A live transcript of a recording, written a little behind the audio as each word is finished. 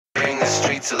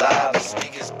streets alive, the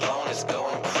speakers blown, it's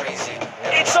going crazy.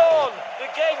 It's on! The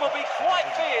game will be quite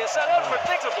fierce and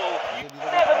unpredictable.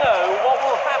 Never know what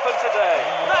will happen today.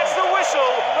 That's the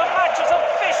whistle. The match has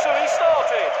officially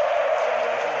started.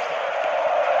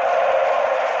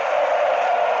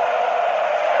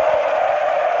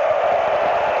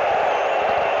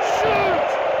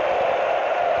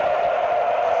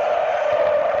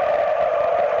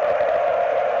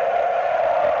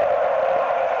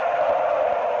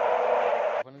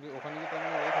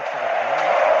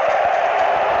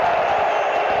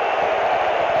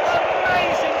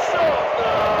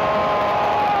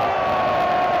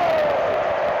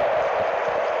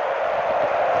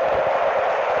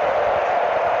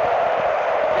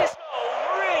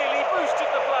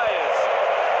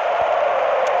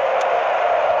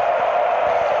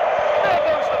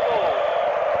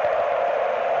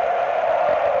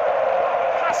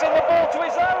 Passing the ball to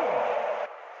his own.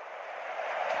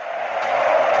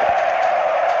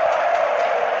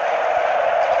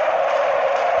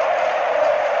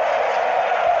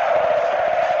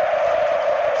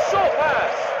 Short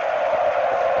pass.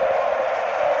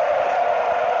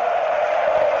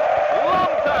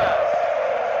 Long pass.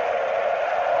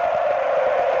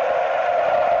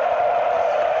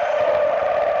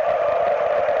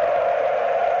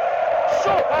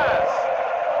 Short pass.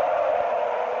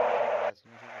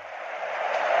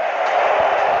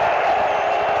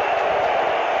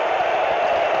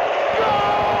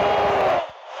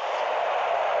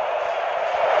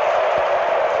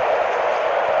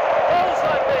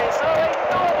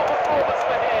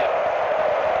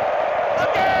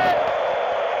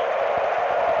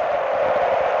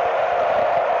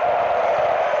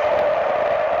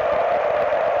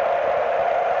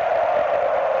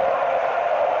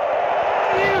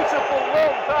 Beautiful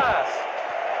long pass.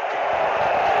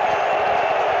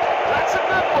 That's a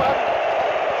good one.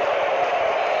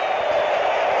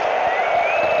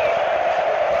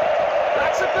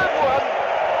 That's a good one.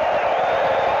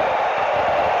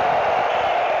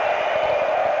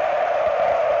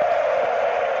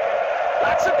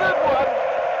 That's a good one.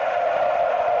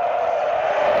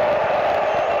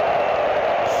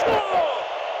 Score!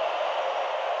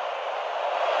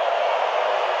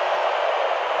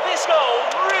 This goal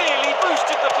really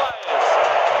boosted the players.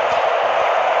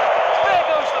 There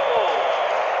goes the ball.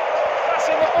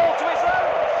 Passing the ball to his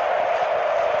own.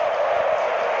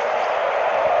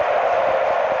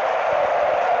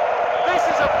 This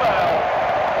is a foul.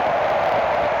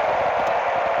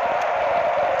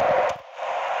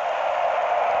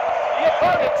 The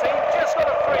opponent team just got a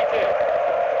free kick.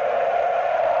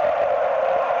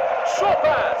 Short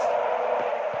pass.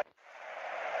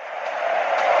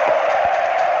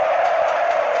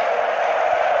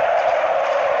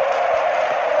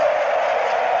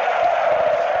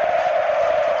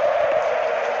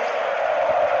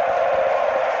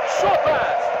 Short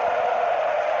pass.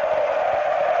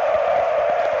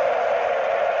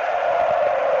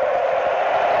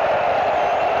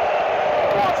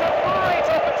 What a great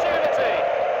opportunity.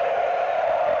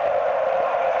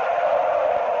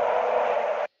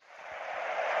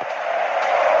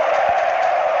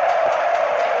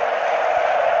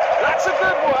 That's a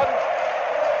good one.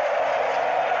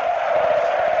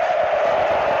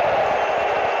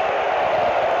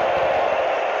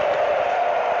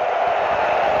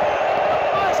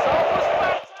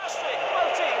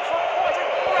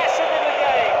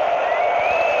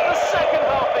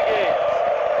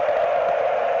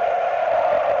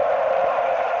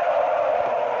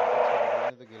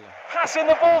 Passing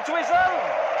the ball to his own.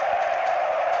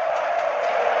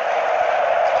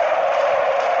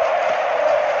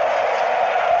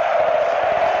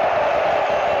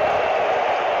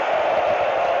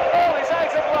 Ball is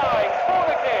out of line.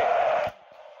 Corner kick.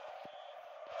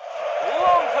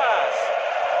 Long pass.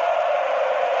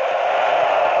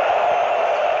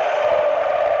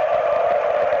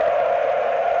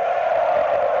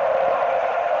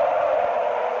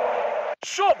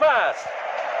 Short pass.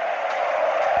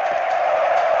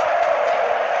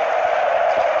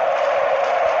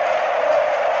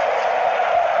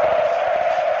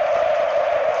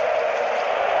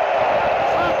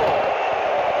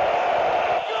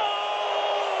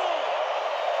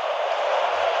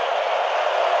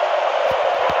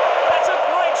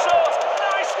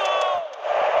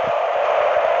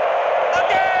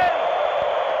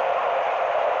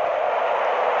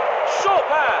 Short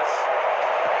pass.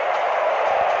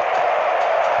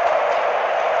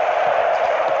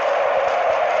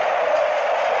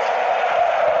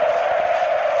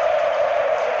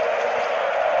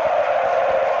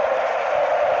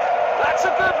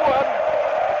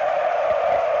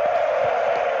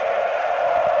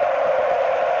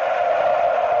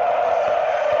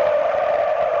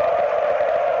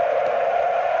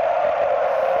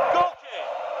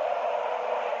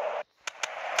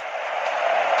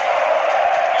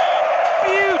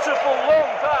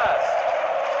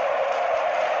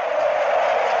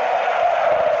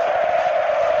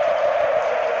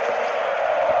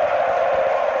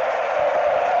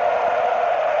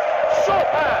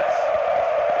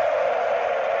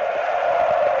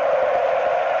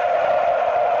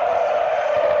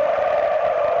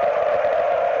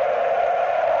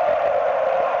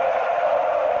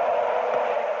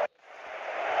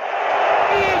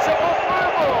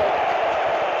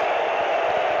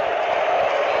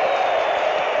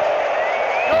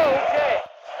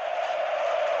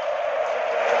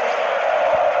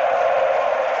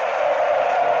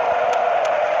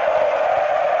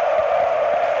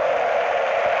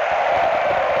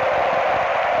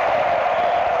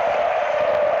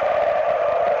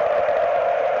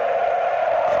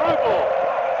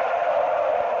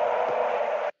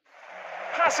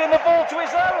 passing the ball to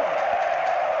his own.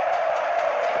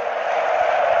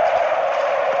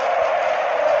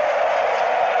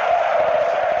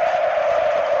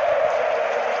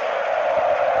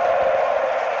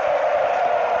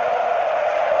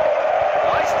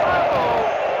 Nice throw ball.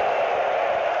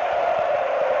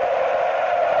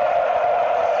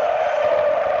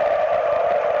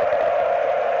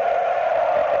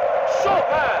 Short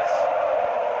pass.